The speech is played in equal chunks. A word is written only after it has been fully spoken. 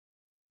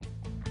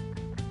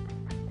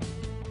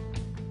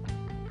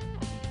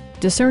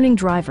discerning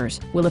drivers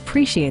will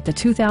appreciate the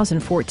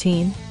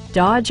 2014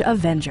 Dodge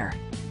Avenger.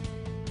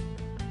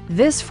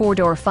 This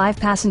four-door,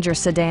 five-passenger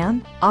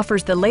sedan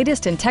offers the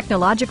latest in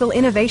technological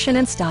innovation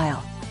and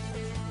style.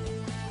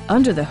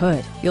 Under the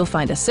hood, you'll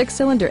find a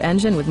six-cylinder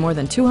engine with more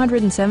than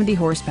 270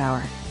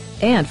 horsepower.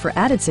 And for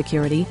added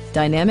security,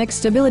 dynamic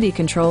stability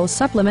control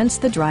supplements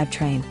the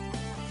drivetrain.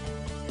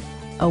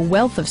 A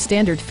wealth of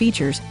standard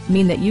features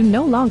mean that you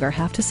no longer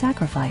have to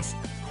sacrifice,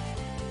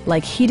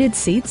 like heated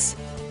seats,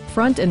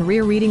 front and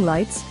rear reading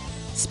lights,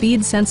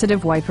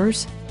 speed-sensitive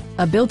wipers,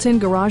 a built-in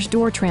garage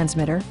door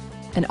transmitter,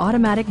 an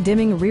automatic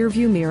dimming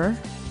rear-view mirror,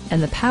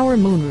 and the power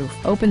moonroof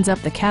opens up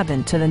the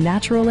cabin to the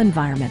natural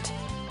environment.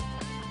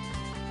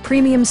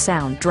 Premium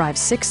sound drives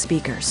 6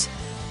 speakers,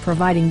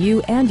 providing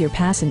you and your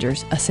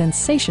passengers a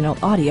sensational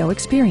audio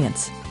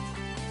experience.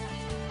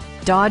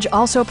 Dodge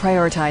also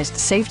prioritized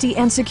safety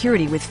and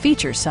security with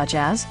features such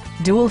as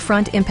dual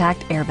front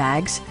impact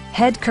airbags,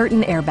 head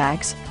curtain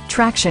airbags,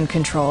 traction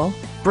control,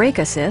 brake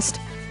assist,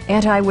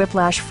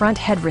 anti-whiplash front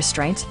head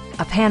restraints,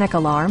 a panic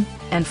alarm,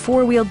 and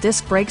 4-wheel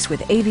disc brakes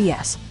with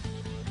ABS.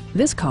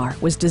 This car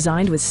was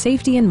designed with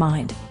safety in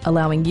mind,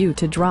 allowing you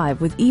to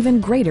drive with even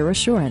greater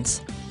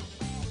assurance.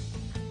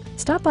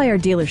 Stop by our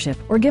dealership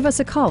or give us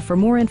a call for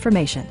more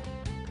information.